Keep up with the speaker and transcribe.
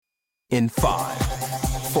In 5,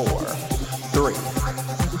 4, 3,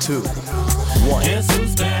 2, 1. Guess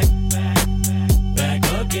who's back?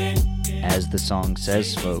 Back again. As the song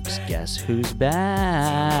says, folks, guess who's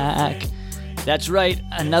back? That's right,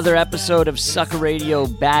 another episode of Sucker Radio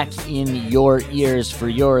back in your ears for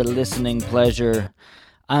your listening pleasure.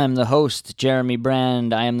 I'm the host, Jeremy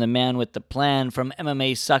Brand. I am the man with the plan from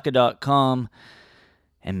MMAsucker.com.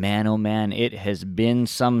 And man, oh man, it has been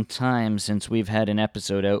some time since we've had an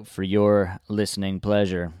episode out for your listening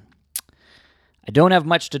pleasure. I don't have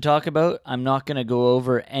much to talk about. I'm not going to go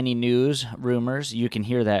over any news, rumors. You can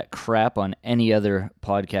hear that crap on any other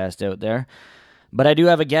podcast out there. But I do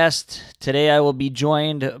have a guest. Today I will be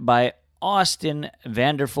joined by Austin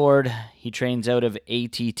Vanderford. He trains out of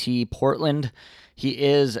ATT Portland. He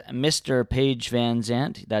is Mr. Paige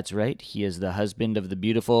VanZant. That's right. He is the husband of the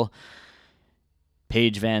beautiful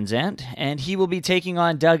Paige VanZant, and he will be taking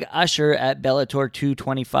on Doug Usher at Bellator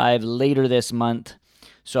 225 later this month.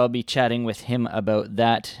 So I'll be chatting with him about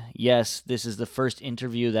that. Yes, this is the first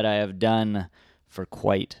interview that I have done for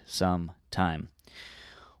quite some time.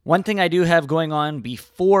 One thing I do have going on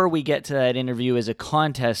before we get to that interview is a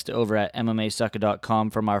contest over at MMAsucker.com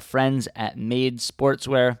from our friends at Made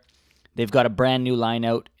Sportswear. They've got a brand new line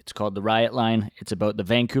out. It's called the Riot Line. It's about the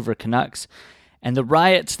Vancouver Canucks and the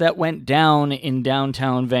riots that went down in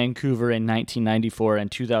downtown Vancouver in 1994 and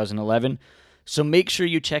 2011. So make sure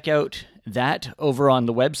you check out that over on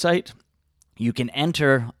the website. You can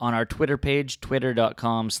enter on our Twitter page,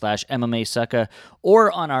 twitter.com/MMAsucker,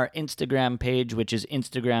 or on our Instagram page, which is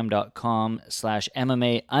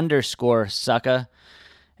instagram.com/MMA_sucker.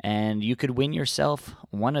 And you could win yourself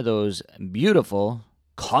one of those beautiful,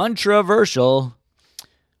 controversial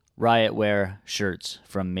riot wear shirts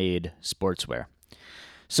from Made Sportswear.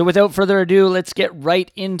 So without further ado, let's get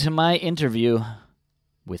right into my interview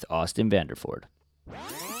with Austin Vanderford.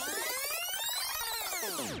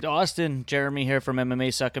 Austin, Jeremy here from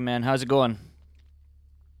MMA Sucker, man. How's it going?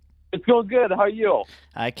 It's going good. How are you?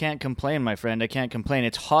 I can't complain, my friend. I can't complain.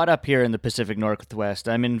 It's hot up here in the Pacific Northwest.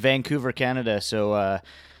 I'm in Vancouver, Canada, so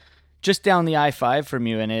just down the I-5 from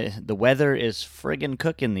you, and the weather is friggin'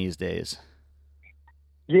 cooking these days.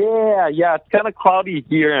 Yeah. It's kind of cloudy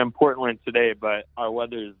here in Portland today, but our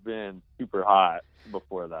weather's been super hot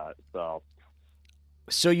before that.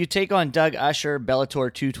 So you take on Doug Usher,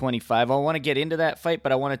 Bellator 225. I want to get into that fight,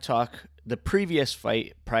 but I want to talk the previous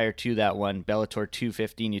fight prior to that one, Bellator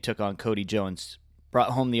 215. You took on Cody Jones,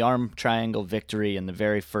 brought home the arm triangle victory in the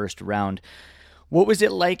very first round. What was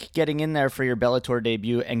it like getting in there for your Bellator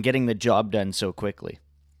debut and getting the job done so quickly?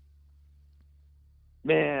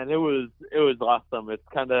 Man, it was awesome. It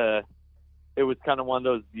was kind of one of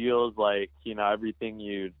those deals, like, you know, everything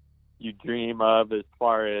you dream of as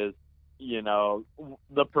far as, you know,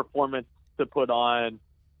 the performance to put on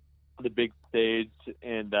the big stage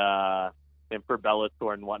and for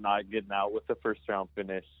Bellator and whatnot, getting out with the first round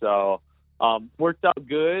finish. So worked out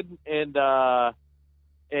good, and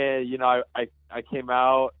you know, I came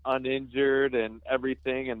out uninjured and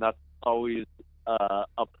everything, and that's always a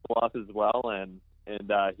plus as well. And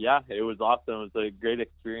yeah, it was awesome. It was a great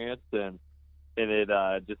experience, and it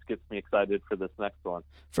just gets me excited for this next one.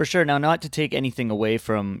 For sure. Now, not to take anything away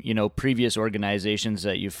from, you know, previous organizations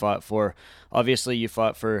that you fought for. Obviously, you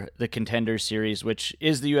fought for the Contender Series, which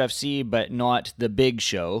is the UFC, but not the big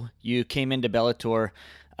show. You came into Bellator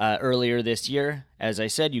earlier this year. As I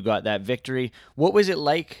said, you got that victory. What was it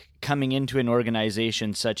like coming into an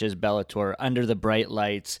organization such as Bellator under the bright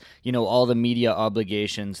lights, you know, all the media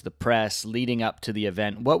obligations, the press leading up to the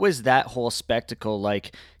event? What was that whole spectacle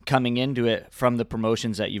like coming into it from the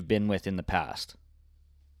promotions that you've been with in the past?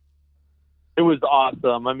 It was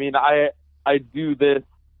awesome. I mean, I do this,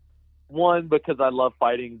 one, because I love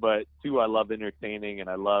fighting, but two, I love entertaining and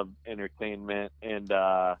I love entertainment. And,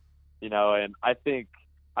 you know, and I think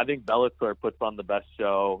Bellator puts on the best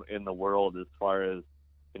show in the world as far as,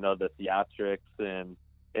 you know, the theatrics and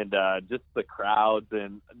just the crowds,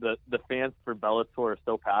 and the fans for Bellator are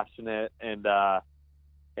so passionate, and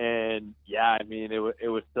yeah, I mean, it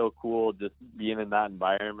was so cool just being in that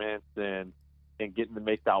environment and getting to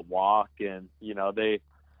make that walk. And, you know, they're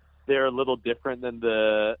a little different than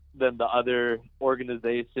the other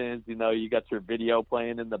organizations. You know, you got your video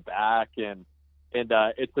playing in the back, and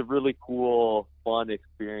it's a really cool, fun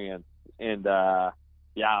experience. And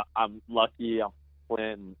yeah, I'm lucky. I'm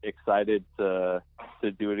and excited to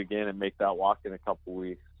do it again and make that walk in a couple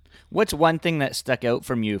weeks. What's one thing that stuck out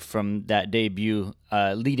from you from that debut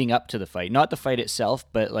leading up to the fight? Not the fight itself,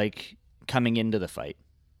 but like coming into the fight.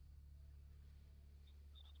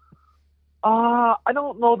 I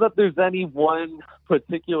don't know that there's any one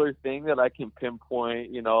particular thing that I can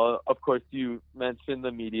pinpoint. You know, of course, you mentioned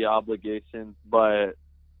the media obligations, but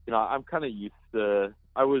you know, I'm kind of used to.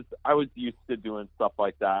 I was used to doing stuff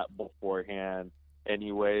like that beforehand,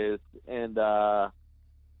 anyways. And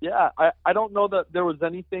yeah, I don't know that there was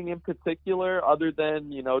anything in particular other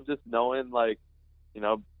than just knowing like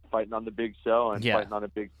fighting on the big show and fighting on a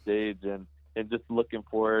big stage and just looking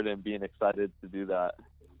forward and being excited to do that.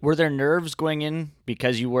 Were there nerves going in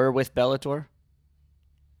because you were with Bellator?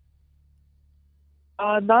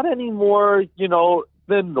 Not any more,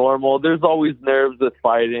 than normal. There's always nerves with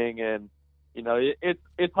fighting, and it is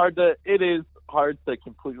hard to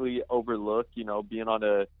completely overlook, being on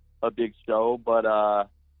a big show. But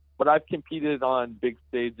I've competed on big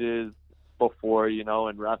stages before,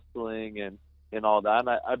 in wrestling and all that. And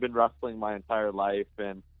I've been wrestling my entire life,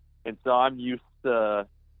 and so I'm used to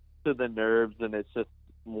the nerves, and it's just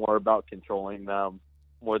more about controlling them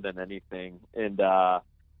more than anything. And but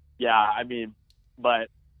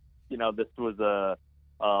this was a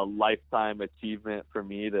lifetime achievement for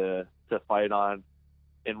me to fight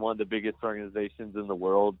in one of the biggest organizations in the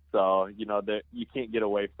world. So that you can't get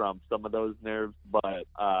away from some of those nerves, but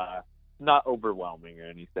not overwhelming or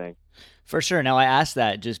anything. For sure. Now I asked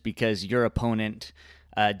that just because your opponent,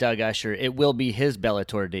 Doug Usher, it will be his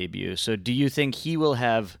Bellator debut. So do you think he will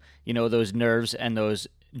have those nerves and those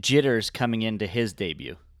jitters coming into his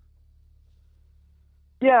debut?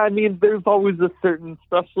 Yeah, I mean, there's always a certain,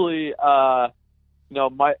 especially, my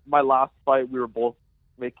last fight, we were both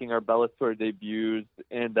making our Bellator debuts.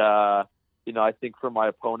 And, I think for my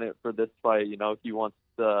opponent for this fight, he wants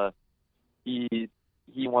to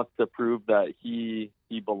prove that he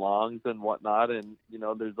belongs and whatnot. And,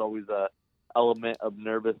 there's always a element of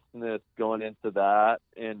nervousness going into that.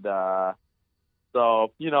 And,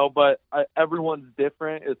 so, but everyone's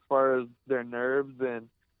different as far as their nerves and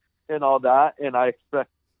all that. And I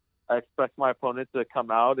expect my opponent to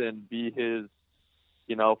come out and be his,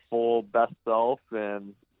 full best self.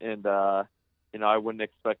 And I wouldn't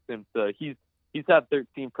expect him to, he's had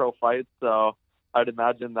 13 pro fights. So I'd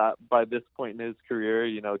imagine that by this point in his career,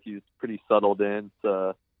 he's pretty settled in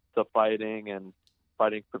to fighting and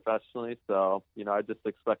fighting professionally. So, I just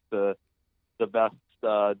expect the best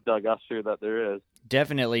Doug Usher that there is.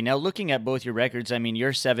 Definitely. Now, looking at both your records, I mean,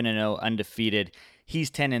 you're 7-0 undefeated.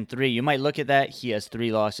 He's 10-3. You might look at that. He has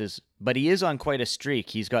 3 losses, but he is on quite a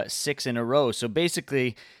streak. He's got 6 in a row. So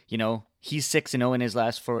basically, he's 6-0 in his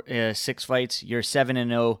last 6 fights. You're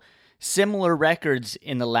 7-0. Similar records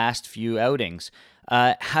in the last few outings.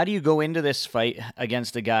 How do you go into this fight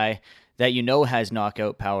against a guy that has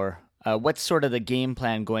knockout power? What's sort of the game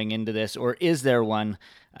plan going into this, or is there one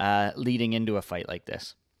leading into a fight like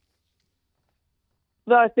this?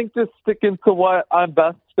 No, I think just sticking to what I'm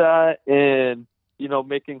best at and,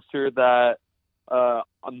 making sure that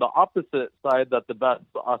on the opposite side that the best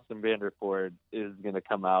Austin Vanderford is going to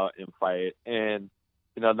come out and fight. And,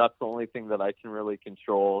 that's the only thing that I can really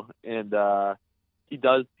control. And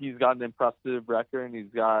he's got an impressive record, and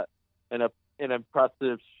he's got an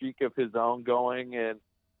impressive streak of his own going. And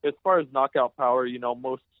as far as knockout power,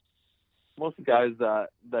 most guys that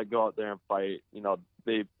go out there and fight,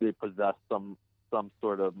 they possess some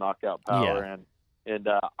sort of knockout power. Yeah. And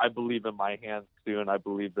I believe in my hands too, and I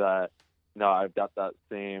believe that I've got that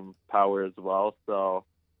same power as well. So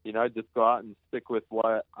I just go out and stick with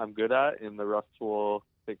what I'm good at, and the rest will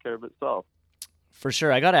take care of itself. For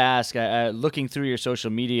sure. I got to ask, looking through your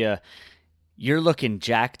social media, you're looking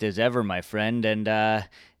jacked as ever, my friend, and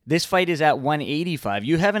this fight is at 185.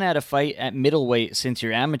 You haven't had a fight at middleweight since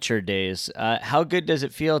your amateur days. How good does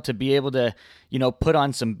it feel to be able to, put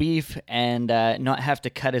on some beef and not have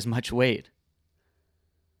to cut as much weight?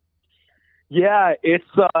 Yeah, it's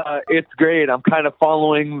great. I'm kind of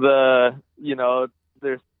following there's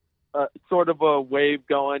sort of a wave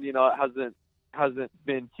going. It hasn't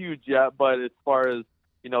been huge yet, but as far as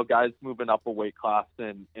guys moving up a weight class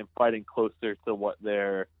and fighting closer to what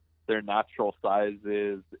their natural size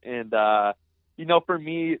is. And for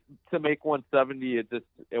me to make 170,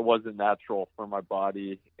 it wasn't natural for my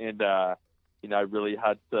body. And I really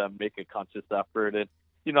had to make a conscious effort. And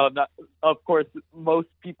of course, most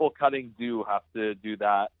people cutting do have to do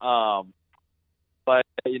that. But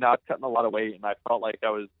I was cutting a lot of weight, and I felt like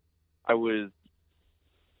I was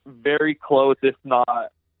very close, if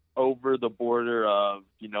not over the border of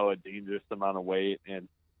a dangerous amount of weight. And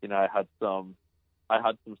I had some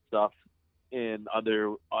stuff in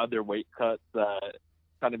other weight cuts that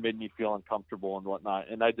kind of made me feel uncomfortable and whatnot.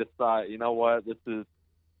 And I just thought, what, this is,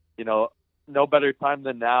 no better time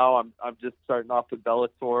than now. I'm just starting off with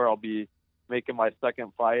Bellator. I'll be making my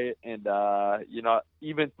second fight, and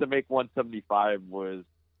even to make 175 was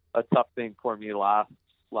a tough thing for me last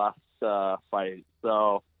fight.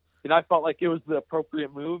 So I felt like it was the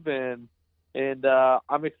appropriate move, and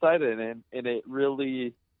I'm excited, and it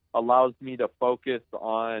really allows me to focus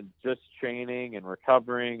on just training and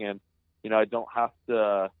recovering, and I don't have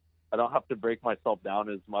to break myself down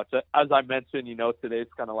as much. As I mentioned, today's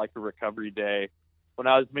kind of like a recovery day. When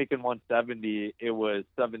I was making 170, it was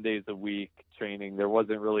 7 days a week training. There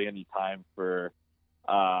wasn't really any time for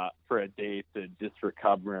a day to just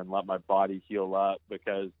recover and let my body heal up,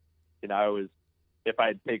 because if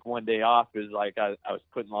I'd take one day off, it was like I was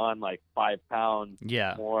putting on like 5 pounds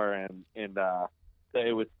more, and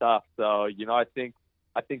it was tough. So I think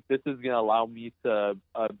this is going to allow me to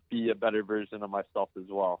be a better version of myself as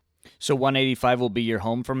well. So 185 will be your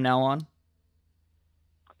home from now on?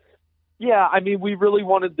 Yeah, I mean, we really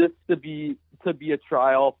wanted this to be a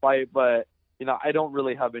trial fight, but I don't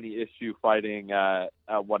really have any issue fighting at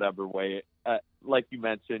whatever weight. Like you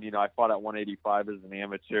mentioned, I fought at 185 as an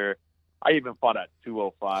amateur. I even fought at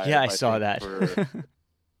 205. Yeah, I saw that.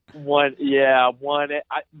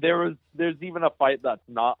 There's even a fight that's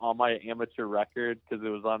not on my amateur record, because it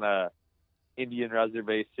was on a Indian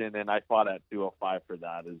reservation, and I fought at 205 for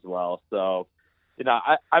that as well. So,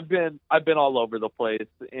 I've been all over the place,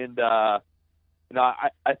 and I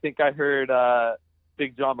think I heard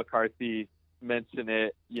Big John McCarthy mention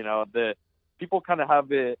it. The people kind of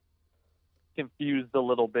have it confused a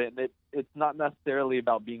little bit, and it's not necessarily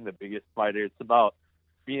about being the biggest fighter. It's about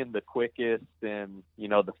being the quickest and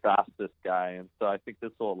the fastest guy, and so I think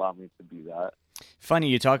this will allow me to do that. Funny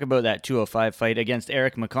you talk about that 205 fight against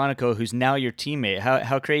Eric McConaughey, who's now your teammate.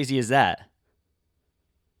 How crazy is that?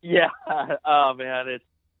 Yeah, oh man,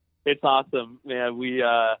 it's awesome, man. We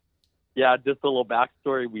just a little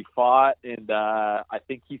backstory. We fought, and I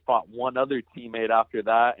think he fought one other teammate after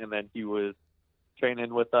that, and then he was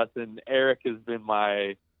training with us. And Eric has been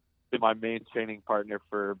my main training partner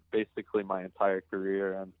for basically my entire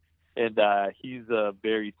career, and he's a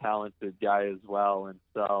very talented guy as well. And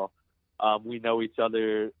so we know each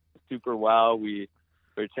other super well. We're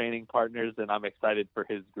training partners, and I'm excited for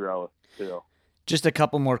his growth too. Just a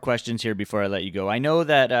couple more questions here before I let you go. I know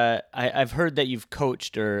that I've heard that you've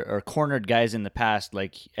coached or cornered guys in the past,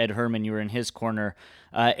 like Ed Herman, you were in his corner.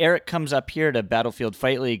 Eric comes up here to Battlefield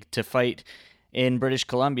Fight League to fight in British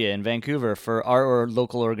Columbia, in Vancouver, for our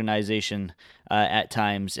local organization at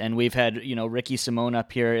times. And we've had, Ricky Simone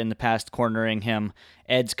up here in the past cornering him.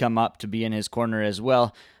 Ed's come up to be in his corner as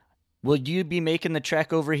well. Will you be making the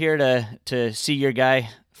trek over here to see your guy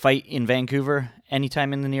fight in Vancouver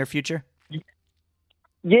anytime in the near future?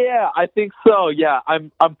 Yeah, I think so. Yeah,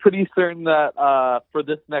 I'm pretty certain that for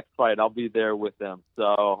this next fight, I'll be there with them.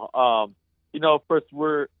 So, of course,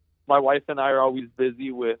 my wife and I are always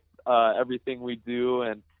busy with everything we do,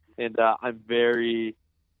 and I'm very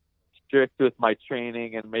strict with my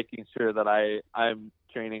training and making sure that I'm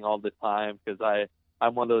training all the time, because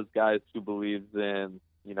I'm one of those guys who believes in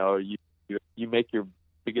you make your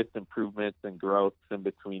biggest improvements and growths in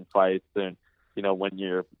between fights, and when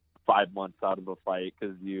you're 5 months out of a fight,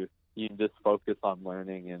 because you just focus on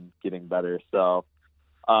learning and getting better. So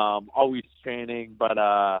always training, but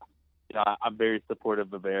I'm very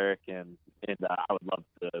supportive of Eric, and I would love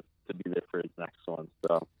to be there for his next one.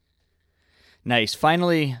 So nice.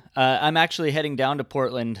 Finally, I'm actually heading down to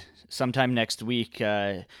Portland sometime next week.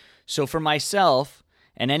 So for myself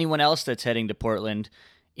and anyone else that's heading to Portland,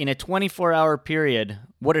 in a 24-hour period,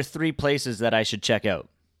 what are 3 places that I should check out?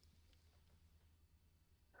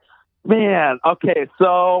 Man, okay.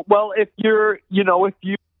 So, well, if you're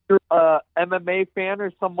a MMA fan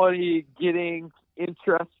or somebody getting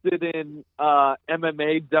interested in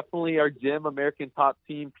MMA, definitely our gym, American Top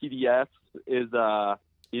Team PDX, is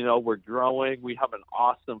we're growing. We have an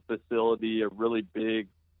awesome facility, a really big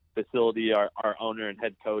facility. Our owner and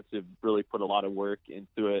head coach have really put a lot of work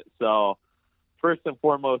into it. So first and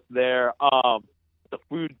foremost there, the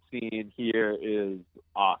food scene here is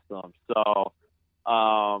awesome. So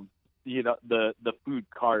the food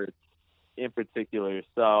carts in particular.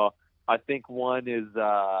 So I think one is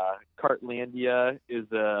Cartlandia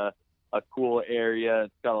is a cool area.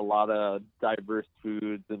 It's got a lot of diverse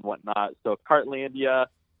foods and whatnot. So Cartlandia,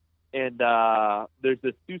 and there's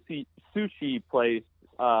a sushi place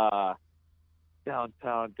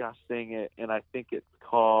downtown. Gosh dang it! And I think it's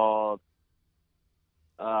called.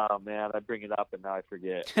 Oh man, I bring it up and now I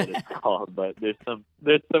forget what it's called. But there's some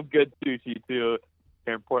good sushi too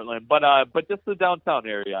here in Portland. But just the downtown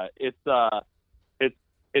area, it's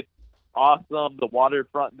awesome. The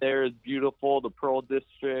waterfront there is beautiful. The Pearl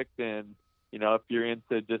District, and if you're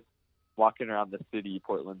into just walking around the city,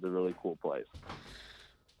 Portland's a really cool place.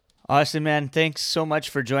 Austin, man, thanks so much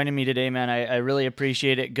for joining me today, man. I really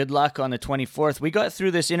appreciate it. Good luck on the 24th. We got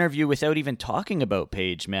through this interview without even talking about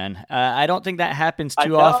Paige, man. I don't think that happens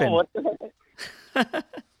too often. What the heck?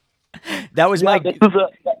 That was my.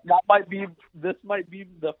 This might be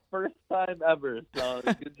the first time ever. So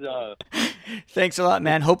good job. Thanks a lot,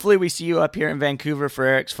 man. Hopefully we see you up here in Vancouver for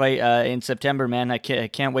Eric's fight in September, man. I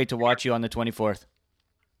can't wait to watch you on the 24th.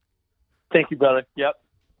 Thank you, brother. Yep.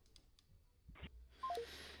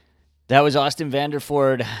 That was Austin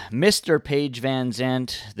Vanderford, Mr. Paige Van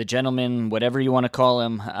Zandt, the gentleman, whatever you want to call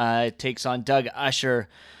him, takes on Doug Usher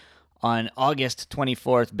on August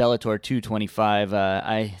 24th, Bellator 225.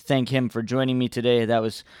 I thank him for joining me today. That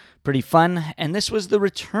was pretty fun. And this was the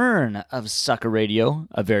return of Sucker Radio,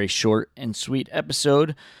 a very short and sweet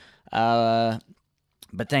episode. But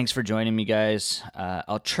thanks for joining me, guys.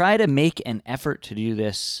 I'll try to make an effort to do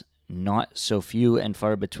this not so few and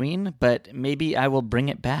far between, but maybe I will bring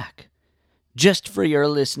it back just for your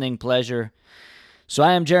listening pleasure. So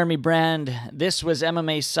I am Jeremy Brand. This was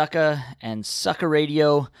MMA Sucker and Sucker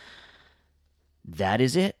Radio. That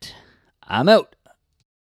is it. I'm out.